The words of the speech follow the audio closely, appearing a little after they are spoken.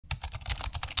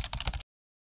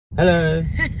Hello.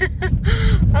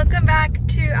 Welcome back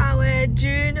to our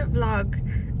June vlog.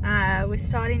 We're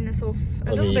starting this off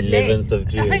a little bit late. On the 11th of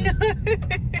June. I know.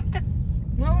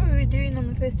 What were we doing on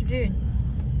the 1st of June?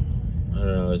 I don't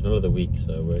know, it was middle of the week,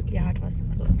 so working. Yeah, it was the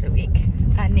middle of the week.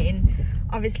 And then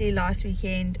obviously last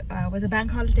weekend was a bank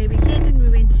holiday weekend, and we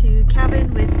went to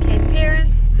Cavan with Kate's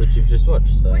parents. Which you've just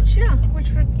watched, so. Which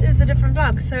is a different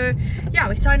vlog. So yeah,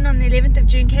 we're starting on the 11th of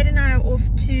June. Kate and I are off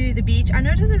to the beach. I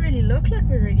know it doesn't really look like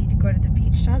we're ready to go to the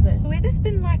beach, does it? The weather's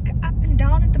been like up and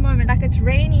down at the moment. Like it's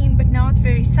raining, but now it's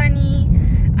very sunny.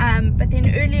 But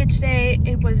then earlier today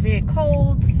it was very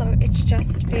cold, so it's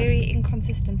just very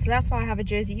inconsistent. So that's why I have a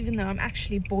jersey, even though I'm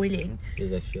actually boiling.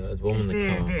 It's warm in the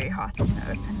car. It's very hot. I'm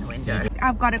gonna open the window.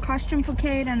 I've got a costume for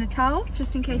Kate and a towel,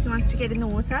 just in case he wants to get in the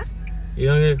water. You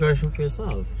don't get a costume for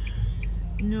yourself?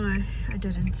 No, I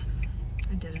didn't,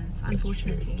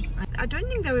 unfortunately. I don't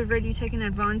think that we've really taken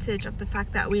advantage of the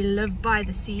fact that we live by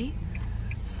the sea.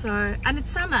 So, and it's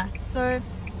summer, so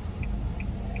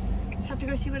just have to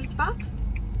go see what it's about.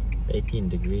 18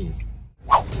 degrees.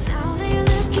 Now that you're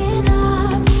looking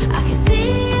up, I can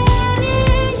see it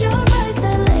in your eyes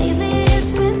that lately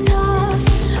it's been tough.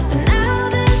 But now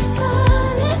the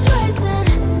sun is rising,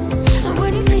 I'm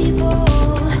ready people,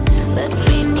 let's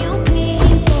be new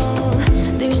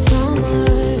people. There's summer.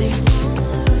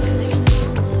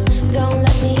 Don't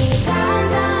let me down,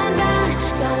 down, down.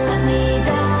 Don't let me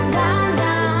down, down,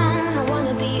 down. I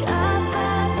wanna be up,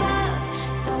 up,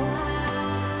 up, so high.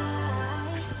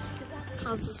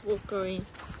 How's this walk going?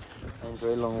 And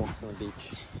very long walks on the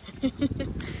beach.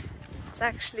 It's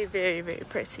actually very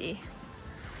pretty.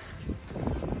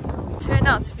 Turned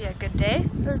out to be a good day.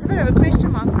 There was a bit of a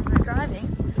question mark when we were driving.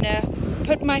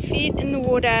 Put my feet in the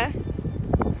water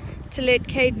to let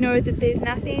Kate know that there's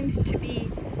nothing to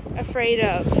be afraid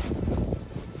of.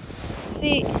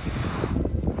 See,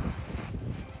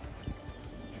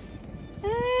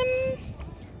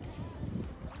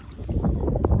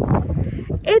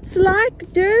 it's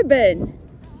like Durban.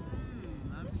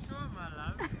 I'm sure, my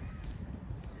love.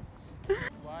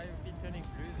 Why have you been turning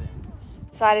blue then?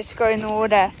 Decided to go in the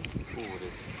water. Oh, it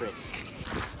is fresh.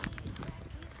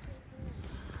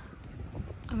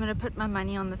 I'm gonna put my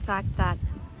money on the fact that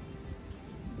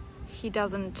he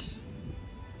doesn't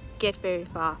get very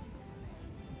far.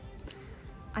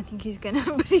 I think he's gonna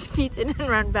put his feet in and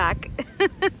run back.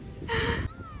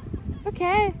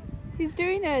 Okay, he's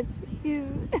doing it. He's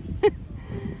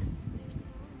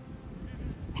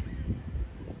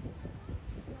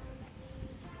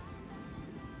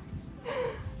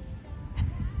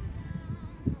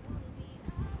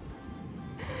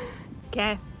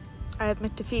okay, I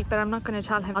admit defeat, but I'm not going to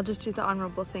tell him. I'll just do the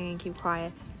honorable thing and keep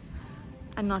quiet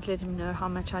and not let him know how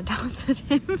much I doubted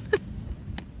him.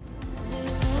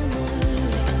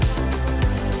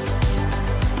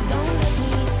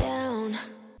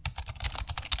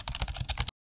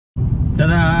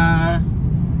 Ta-da!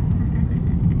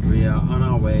 We are on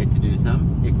our way to do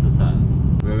some exercise.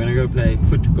 We're gonna go play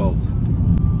foot golf.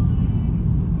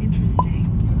 Interesting.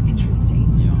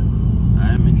 Yeah,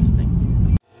 I am interesting.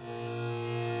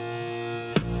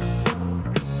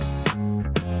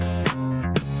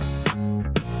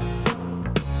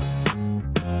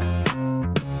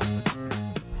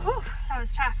 Oh, that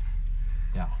was tough.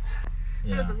 Yeah.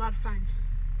 It was a lot of fun.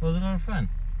 It was a lot of fun.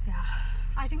 Yeah.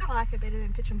 I think I like it better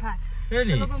than pitch and putt.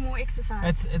 Really? It's a little bit more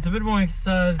exercise. It's a bit more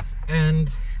exercise and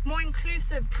more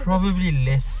inclusive. probably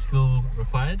less skill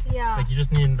required. Yeah. Like you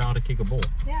just need to know how to kick a ball.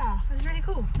 Yeah, it was really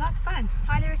cool. Lots of fun.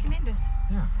 Highly recommend it.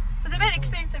 Yeah. It was a bit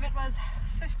expensive. It was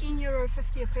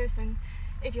 €15.50 a person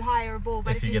if you hire a ball,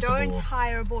 but if you don't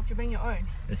hire a ball, if you bring your own,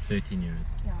 it's €13.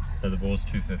 Yeah. So the ball's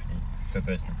 $2.50 per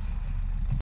person.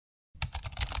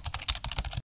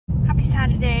 Happy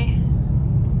Saturday.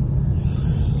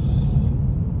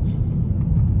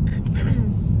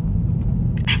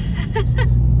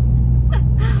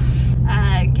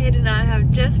 Kate and I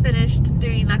have just finished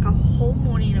doing like a whole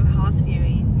morning of house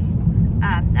viewings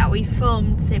that we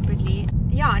filmed separately.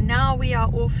 Yeah, now we are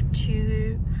off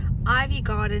to Ivy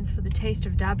Gardens for the Taste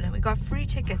of Dublin. We got free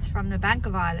tickets from the Bank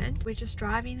of Ireland. We're just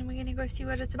driving and we're going to go see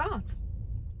what it's about.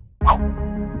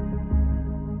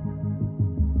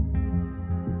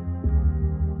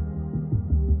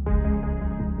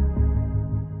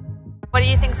 What do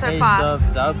you think so far? Taste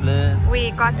of Dublin.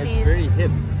 We got these. It's very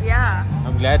hip. Yeah.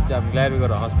 I'm glad we got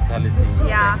a hospitality.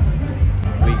 Yeah.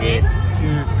 We get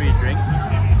 2 free drinks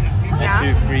Yeah.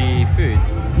 and 2 free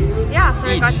foods. Yeah, so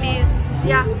we got Each. these,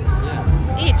 yeah,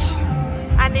 Yeah. each.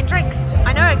 And then drinks.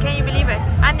 I know, can you believe it?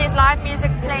 And there's live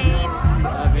music playing.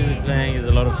 Live music playing, there's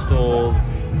a lot of stalls.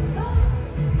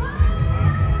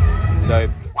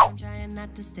 Dope. Trying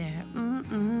not to stare. I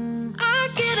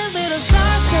get a little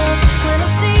starstruck when I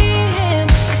see him.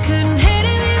 I couldn't hate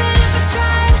him even if I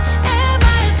tried. Am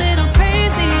I a little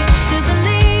crazy to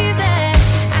believe that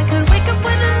I could wake up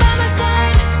with him by my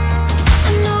side?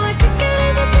 I know I could get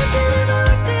his attention if I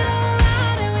worked it all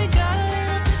out. And we got a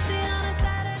little tipsy on a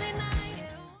Saturday night.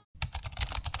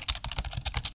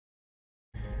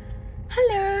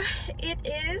 Hello, it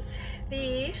is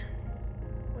the,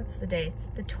 what's the date?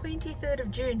 The 23rd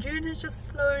of June. June has just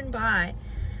flown by.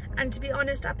 And to be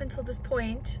honest, up until this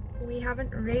point, we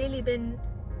haven't really been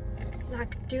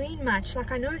like doing much.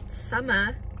 Like, I know it's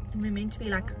summer and we're meant to be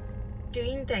like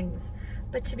doing things,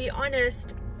 but to be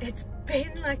honest, it's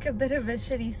been like a bit of a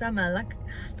shitty summer. Like,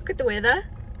 look at the weather,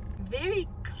 very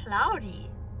cloudy.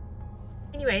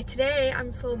 Anyway, today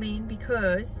I'm filming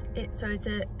because it's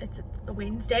a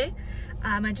Wednesday.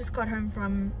 I just got home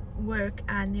from work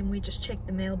and then we just checked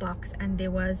the mailbox and there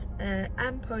was a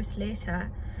AmPost letter.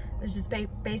 It was just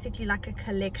basically like a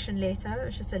collection letter. It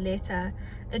was just a letter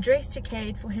addressed to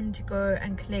Cade for him to go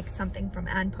and collect something from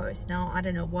AmPost. Now, I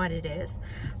don't know what it is,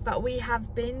 but we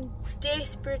have been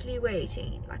desperately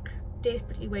waiting, like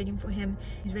desperately waiting for him.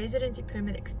 His residency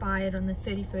permit expired on the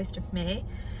 31st of May.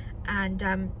 And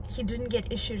he didn't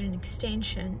get issued an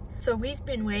extension, so we've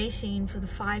been waiting for the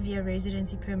 5-year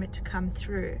residency permit to come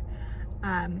through,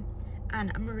 and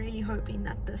I'm really hoping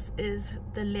that this is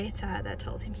the letter that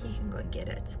tells him he can go and get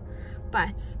it,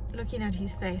 but looking at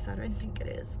his face, I don't think it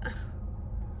is.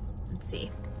 Let's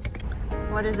see,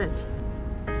 what is it?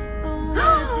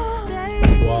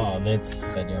 Wow, that's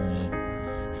that young.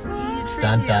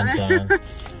 Dun dun dun.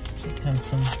 Just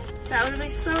handsome. That would be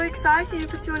so exciting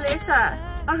if it's your letter.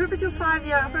 I hope it's your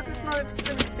 5-year. I hope it's not just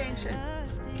an extension.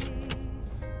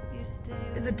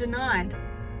 Is it denied?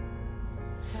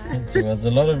 It was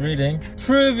a lot of reading.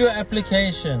 Prove your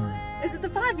application. Is it the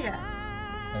 5-year?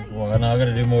 Like, well, now I'm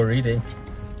gonna do more reading.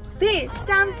 There,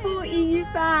 stamp for EU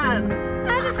fam.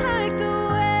 I just like the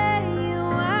way you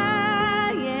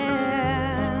are,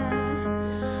 yeah.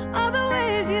 All the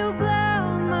ways you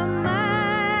blow my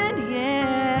mind,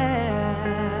 yeah.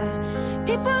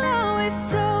 People always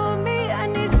told me I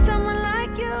need someone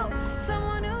like you,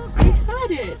 someone who. I'm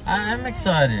excited. I am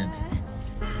excited.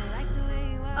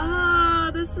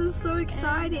 Ah, this is so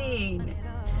exciting.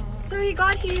 So he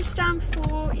got his stamp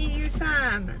for EU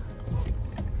fam.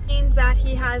 Means that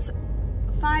he has a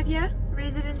 5-year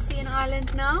residency in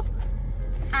Ireland now,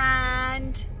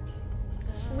 and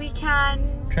we can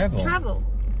travel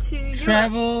to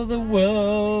Europe. The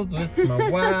world with my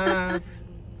wife.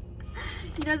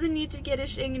 He doesn't need to get a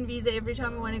Schengen visa every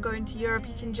time we want to go into Europe.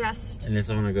 He can just... Unless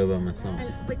I want to go by myself.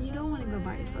 But you don't want to go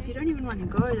by yourself. You don't even want to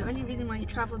go. The only reason why you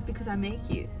travel is because I make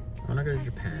you. I want to go to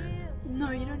Japan.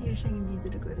 No, you don't need a Schengen visa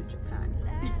to go to Japan.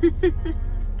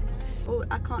 Oh,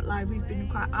 I can't lie.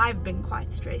 I've been quite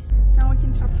stressed. Now we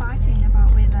can stop fighting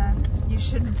about whether you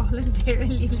should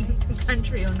voluntarily leave the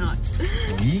country or not.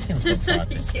 We can stop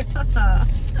fighting. Yeah.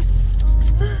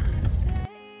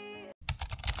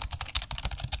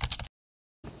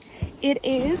 It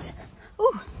is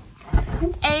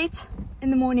 8 in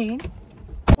the morning.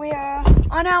 We are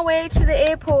on our way to the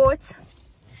airport.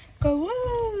 Go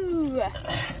woo!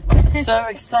 So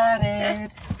excited.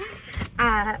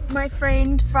 My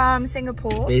friend from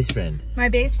Singapore. Best friend. My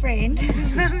best friend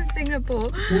from Singapore.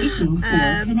 Waiting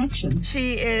for connection.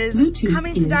 She is Bluetooth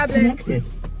coming to is Dublin connected.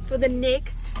 for the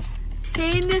next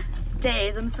 10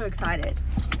 days. I'm so excited.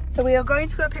 So we are going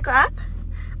to go pick her up.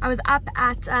 I was up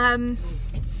at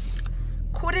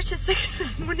 5:45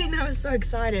 this morning. I was so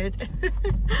excited.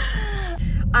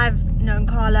 I've known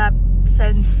Carla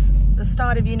since the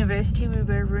start of university. We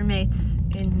were roommates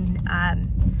in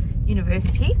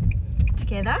university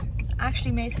together. I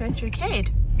actually met her through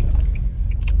Cade.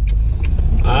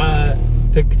 I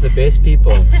pick the best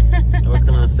people. What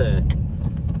can I say?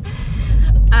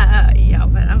 Yeah,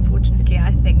 but unfortunately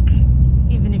I think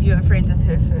even if you are friends with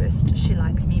her first, she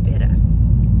likes me better.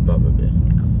 Probably.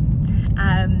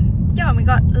 Yeah, and we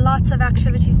got lots of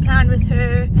activities planned with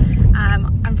her.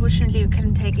 Unfortunately we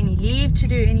couldn't take any leave to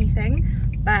do anything,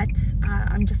 but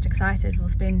I'm just excited. We'll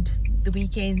spend the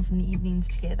weekends and the evenings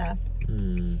together.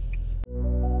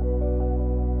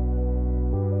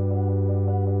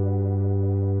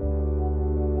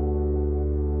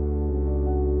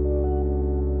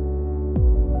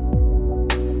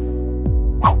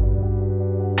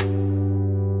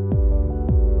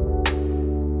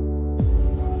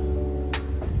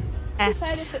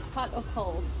 Decide if it's hot or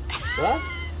cold. What?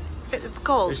 It's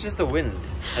cold. It's just the wind.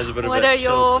 Has a bit What of are a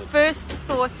your shelter. first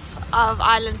thoughts of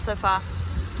Ireland so far?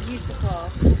 Beautiful.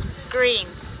 Green,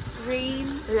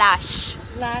 Green, lush,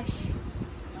 lush,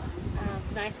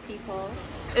 nice people.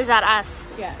 Is that us?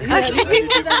 Yeah. Okay.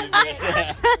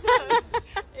 So,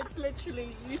 it's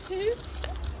literally you two.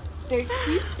 Very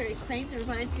cute, very quaint. It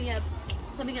reminds me of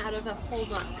something out of a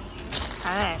Hallmark.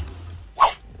 Okay.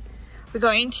 We're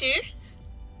going to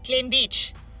Glen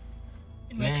Beach.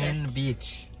 Glen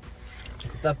Beach.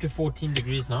 It's up to 14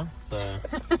 degrees now, so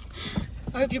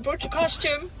I hope you brought your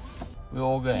costume. we're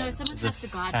all going. No, someone As a has to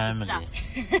guard the family. stuff.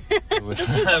 We're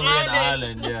an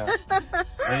island, yeah.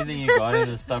 Anything you got in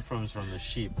the stuff from the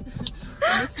sheep.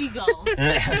 And the seagulls.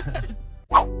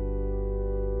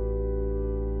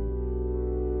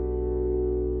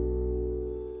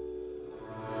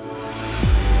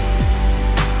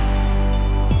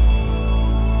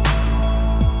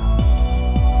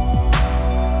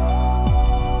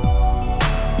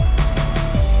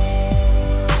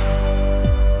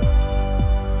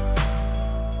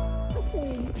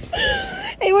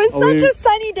 It was such a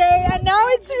sunny day and now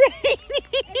it's raining.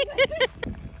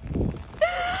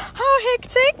 How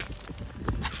hectic.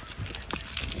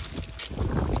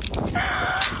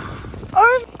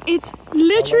 Oh, it's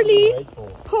literally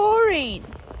pouring.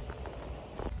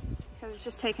 We've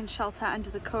just taken shelter under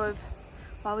the cove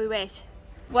while we wait.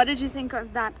 What did you think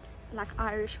of that, like,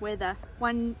 Irish weather?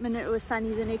 1 minute it was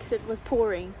sunny, the next it was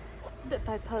pouring. A bit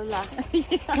bipolar.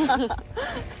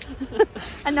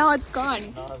 And now it's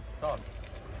gone. Now it's stopped.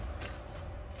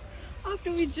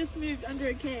 After we just moved under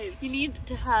a cave. You need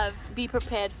to be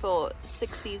prepared for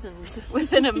 6 seasons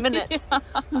within a minute.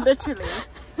 Literally.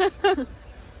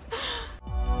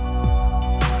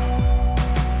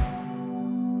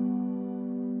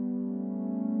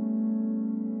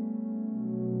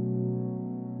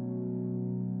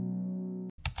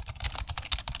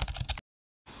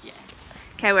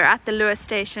 Okay, we're at the Lewis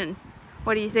station.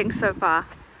 What do you think so far?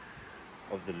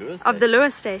 Of the Lewis? Of the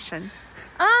Lewis station?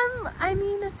 I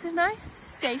mean, it's a nice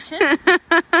station.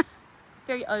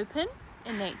 Very open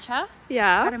in nature.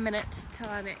 Yeah. About a minute till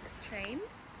our next train.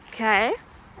 Okay.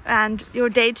 And your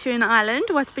day 2 in Ireland,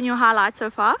 what's been your highlight so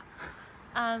far?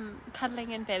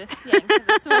 Cuddling in bed with Bianca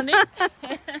this morning.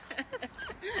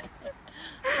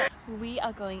 We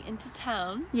are going into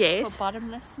town Yes. for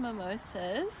bottomless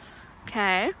mimosas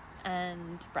Okay.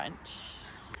 and brunch.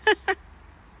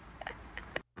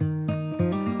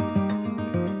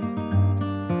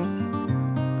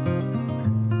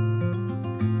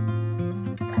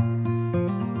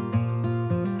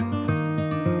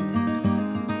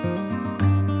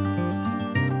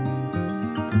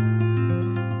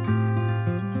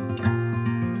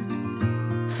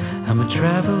 I'm a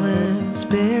traveling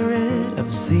spirit,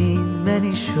 I've seen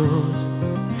many shores,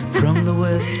 from the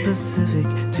West Pacific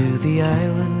to the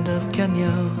island of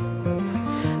Canyo.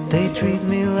 They treat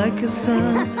me like a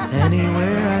son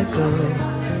anywhere I go,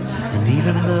 and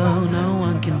even though no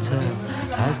one can tell,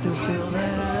 I still feel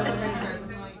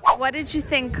that. What did you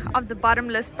think of the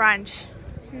bottomless brunch?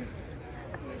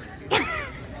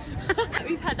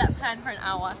 We've had that plan for an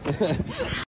hour.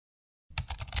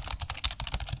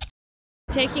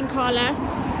 Taking Carla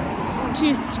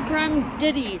to Scrum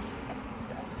Diddy's.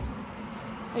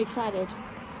 Are you excited?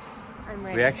 I'm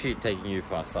ready. We're actually taking you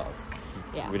for ourselves.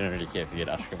 Yeah. We don't really care if you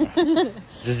get Ashkamar.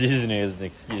 Just using it as an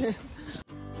excuse.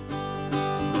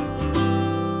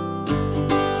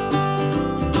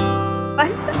 What? I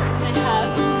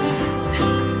have.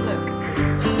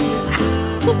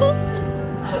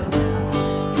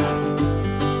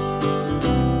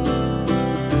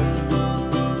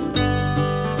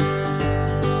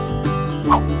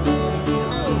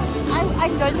 I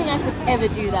don't think I could ever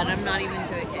do that. I'm not even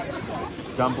joking.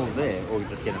 Jump off there or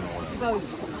just get in the water? Both.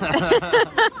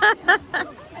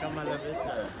 Come on, love it.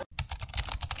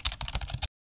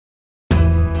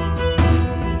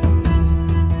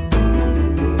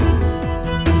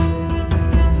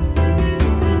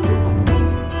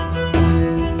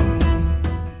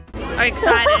 Are you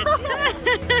excited?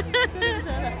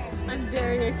 I'm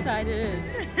very excited.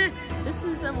 This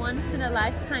is a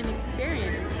once-in-a-lifetime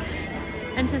experience.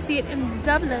 And to see it in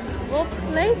Dublin, of all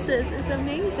places, is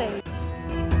amazing.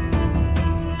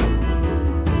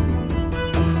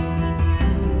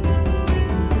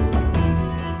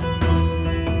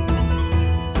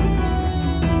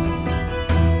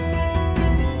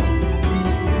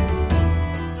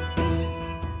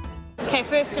 Okay,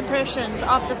 first impressions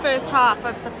of the first half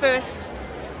of the first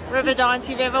river dance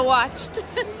you've ever watched.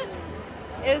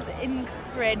 It was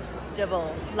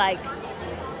incredible. Like,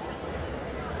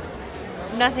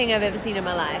 nothing I've ever seen in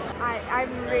my life.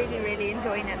 I'm really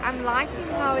enjoying it. I'm liking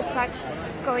how it's like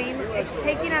it's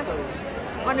taking us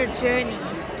on a journey,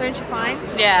 don't you find?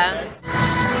 Yeah.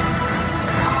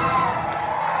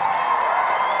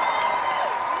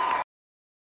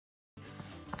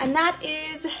 And And that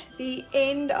is the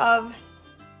end of,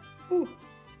 ooh,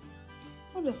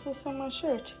 what is this on my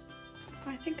shirt?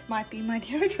 I think it might be my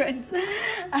deodorants.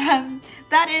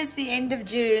 That is the end of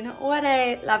June. What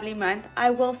a lovely month.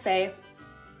 I will say,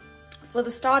 for the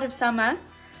start of summer,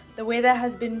 the weather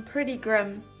has been pretty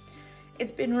grim.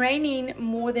 It's been raining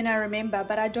more than I remember,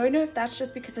 but I don't know if that's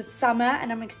just because it's summer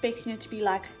and I'm expecting it to be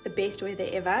like the best weather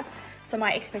ever. So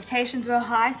my expectations were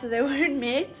high, so they weren't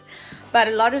met. But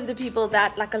a lot of the people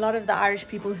that, like a lot of the Irish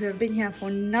people who have been here for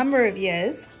a number of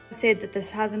years, said that this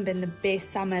hasn't been the best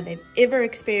summer they've ever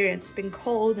experienced. It's been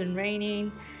cold and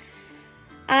raining.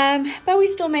 But we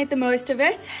still made the most of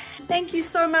it. Thank you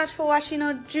so much for watching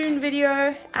our June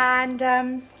video,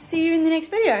 and see you in the next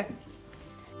video.